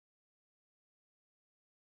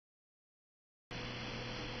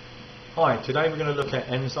Hi, today we're going to look at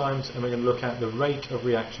enzymes and we're going to look at the rate of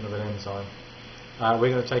reaction of an enzyme. We're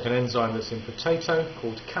going to take an enzyme that's in potato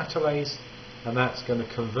called catalase, and that's going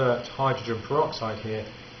to convert hydrogen peroxide here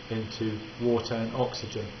into water and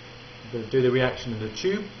oxygen. We're going to do the reaction in the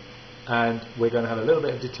tube, and we're going to have a little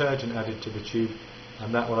bit of detergent added to the tube,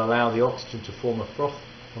 and that will allow the oxygen to form a froth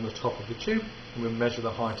on the top of the tube, and we'll measure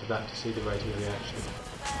the height of that to see the rate of the reaction.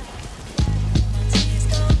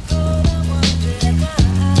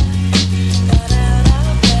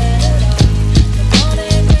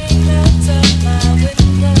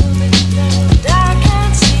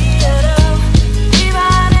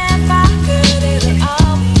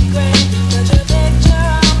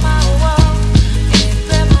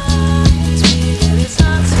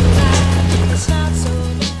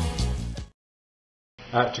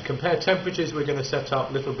 To compare temperatures, we're going to set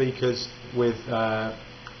up little beakers with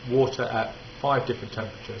water at 5 different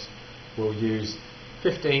temperatures. We'll use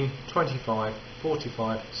 15, 25,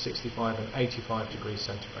 45, 65 and 85 degrees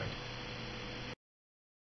centigrade.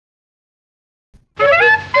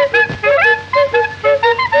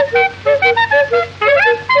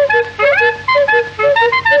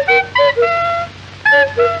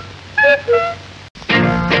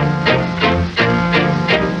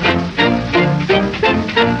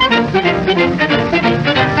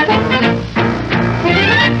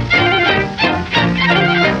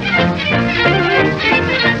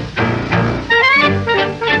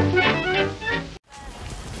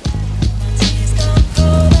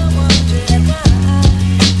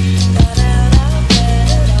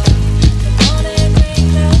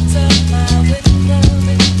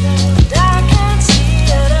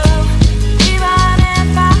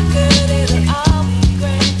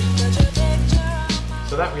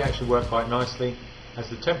 So that reaction worked quite nicely. As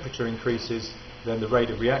the temperature increases, then the rate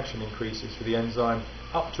of reaction increases for the enzyme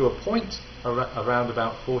up to a point around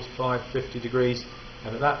about 45-50 degrees,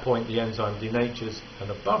 and at that point the enzyme denatures,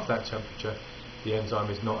 and above that temperature the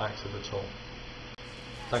enzyme is not active at all.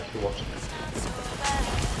 Thank you for watching.